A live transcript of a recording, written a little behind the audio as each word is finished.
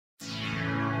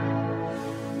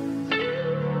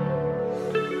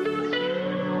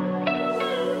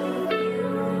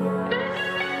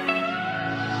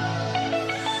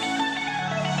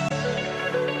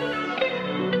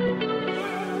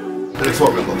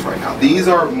options right now. These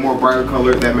are more brighter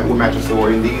colors that will match the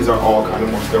story, and these are all kind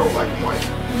of more sterile, black and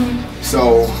white.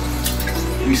 So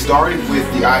we started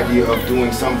with the idea of doing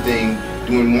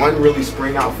one really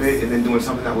spring outfit, and then doing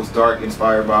something that was dark,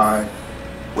 inspired by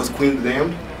what's Queen of the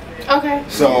Damned. Okay.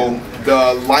 So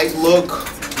the light look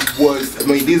was, I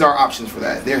mean, these are options for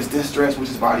that. There's this dress, which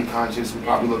is body conscious, would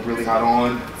probably look really hot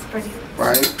on. It's pretty.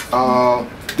 Right?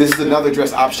 This is another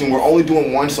dress option. We're only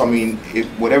doing one, so I mean, if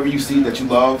whatever you see that you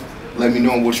love, let me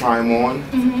know and we'll try them on.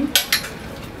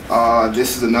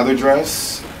 This is another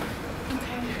dress.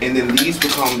 Okay. And then these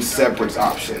become separate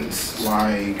options,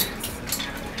 like,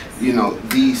 you know,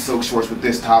 these silk shorts with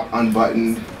this top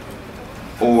unbuttoned,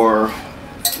 or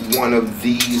one of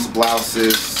these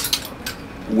blouses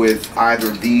with either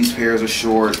these pairs of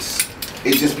shorts.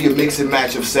 It'd just be a mix and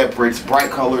match of separates,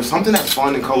 bright colors, something that's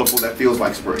fun and colorful that feels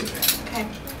like spring. Okay.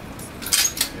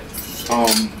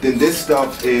 Then this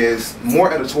stuff is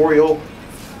more editorial.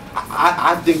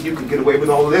 I think you could get away with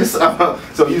all of this,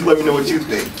 so you just let me know what you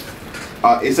think.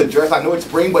 It's a dress. I know it's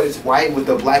spring, but it's white with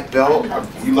a black belt.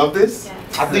 You love this? Yeah.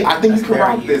 I think you can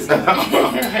rock this.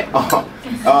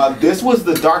 This was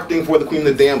the dark thing for the Queen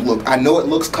of the Damned look. I know it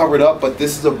looks covered up, but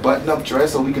this is a button-up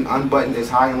dress, so we can unbutton as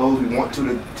high and low as we want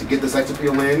to get the sex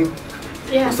appeal in.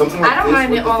 Yeah. Something like I don't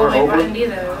mind it all the way buttoned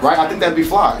either. Right? I think that'd be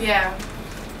fly. Yeah.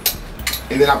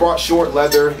 And then I brought short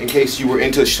leather in case you were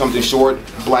into something short,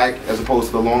 black, as opposed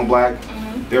to the long black.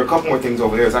 There are a couple more things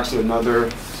over there. There's actually another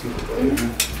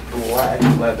black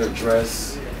leather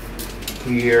dress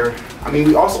here. I mean,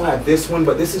 we also have this one,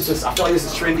 but this is just, I feel like this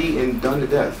is trendy and done to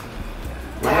death.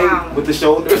 Right? Wow. With the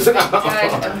shoulders. Done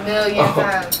a million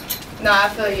times. No, I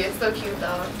feel you. It's so cute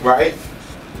though. Right?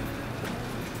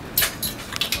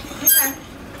 Okay.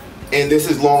 And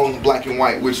this is long black and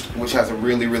white, which has a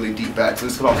really, really deep back. So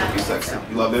this could also be sexy.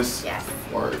 You love this? Yes.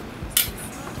 Word.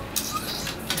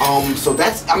 So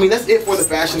that's it for the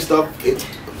fashion stuff.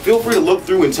 Feel free to look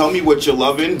through and tell me what you're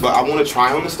loving, but I want to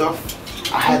try on the stuff.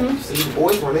 I had seen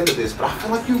boys run into this, but I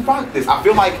feel like you rock this. I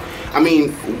feel like, I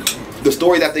mean, the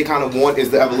story that they kind of want is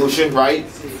the evolution, right?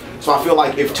 So I feel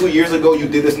like if 2 years ago you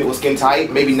did this and it was skin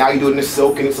tight, maybe now you do it in this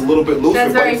silk and it's a little bit looser.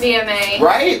 That's very DMA.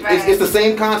 Right? It's the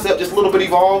same concept, just a little bit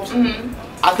evolved.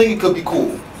 I think it could be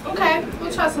cool. Okay,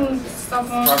 we'll try some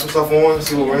stuff on. Try some stuff on,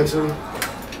 see what we're into.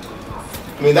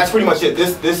 I mean, that's pretty much it.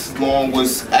 This long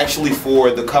was actually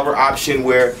for the cover option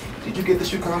where, did you get the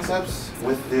shoe concepts?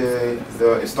 With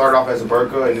it started off as a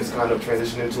burqa and it's kind of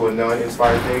transitioned into a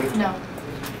nun-inspired thing? No.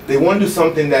 They want to do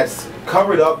something that's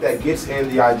covered up that gets in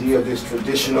the idea of this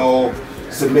traditional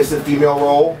submissive female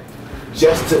role,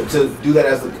 just to do that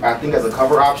as a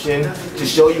cover option, to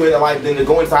show you in the life, then to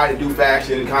go inside and do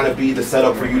fashion and kind of be the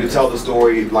setup for you to tell the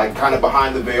story, like kind of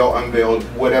behind the veil, unveiled,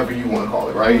 whatever you want to call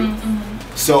it, right?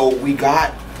 So we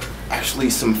got actually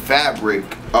some fabric.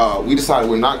 We decided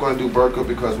we're not going to do burqa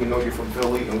because we know you're from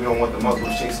Philly and we don't want the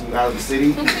Muslims chasing you out of the city.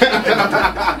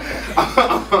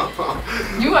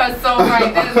 You are so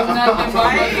right. That is nothing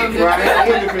but Muslims. Right? I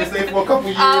lived in the state for a couple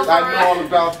years. I know all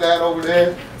about that over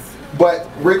there. But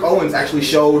Rick Owens actually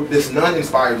showed this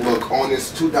nun-inspired look on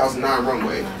this 2009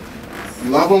 runway.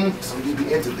 You love them, so you'd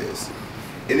be into this.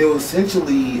 And it was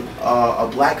essentially a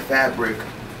black fabric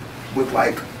with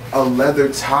like a leather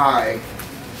tie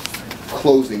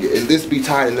closing it, and this be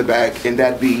tied in the back, and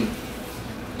that be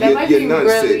that might be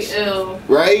really stitch, ill.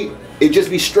 right? It just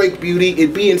be straight beauty.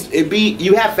 It be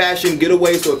you have fashion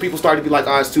getaway, so if people start to be like,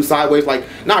 oh, it's too sideways, like,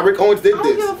 nah, Rick Owens did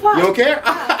this. You don't care?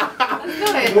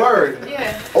 That's good. Word.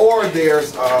 Yeah. Or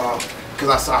there's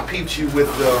because I peeped you with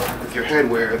your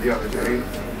headwear the other day.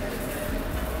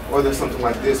 Or there's something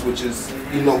like this, which is,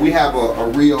 you know, we have a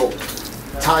real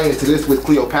tie-in to this with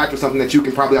Cleopatra, something that you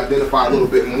can probably identify a little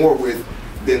bit more with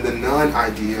than the nun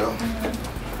idea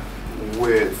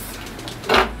with.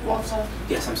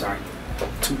 Yes, I'm sorry.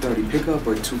 2:30 pickup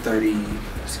or 2:30?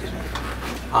 Excuse me.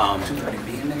 2:30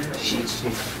 be in there. She's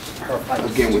her flight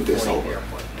again with this whole.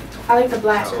 I like the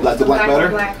black. Like the black better?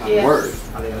 Black, yeah. Word.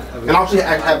 And also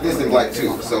I have this in black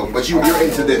too. So, but you're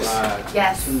into this.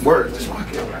 Yes. Word. Just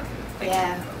rock it.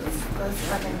 Yeah. Let's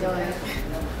fucking do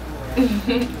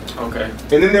it. Okay.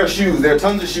 And then there are shoes. There are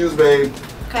tons of shoes, babe.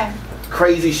 Okay.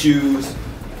 Crazy shoes.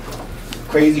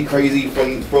 Crazy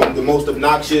from the most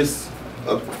obnoxious,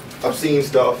 obscene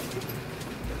stuff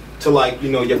to, like,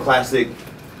 you know, your classic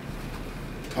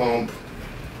pump,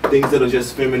 things that are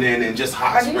just feminine and just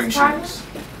hot spring shoes.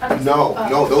 No,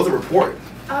 no, those are Report.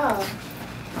 Oh.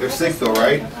 They're sick though,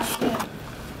 right?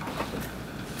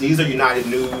 These are United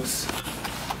Nudes.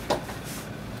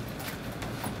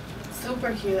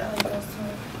 Super cute. I like those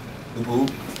too. The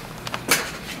boob.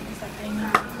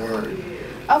 Word.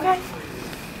 Okay.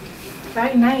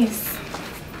 Very nice.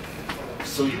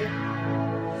 So yeah.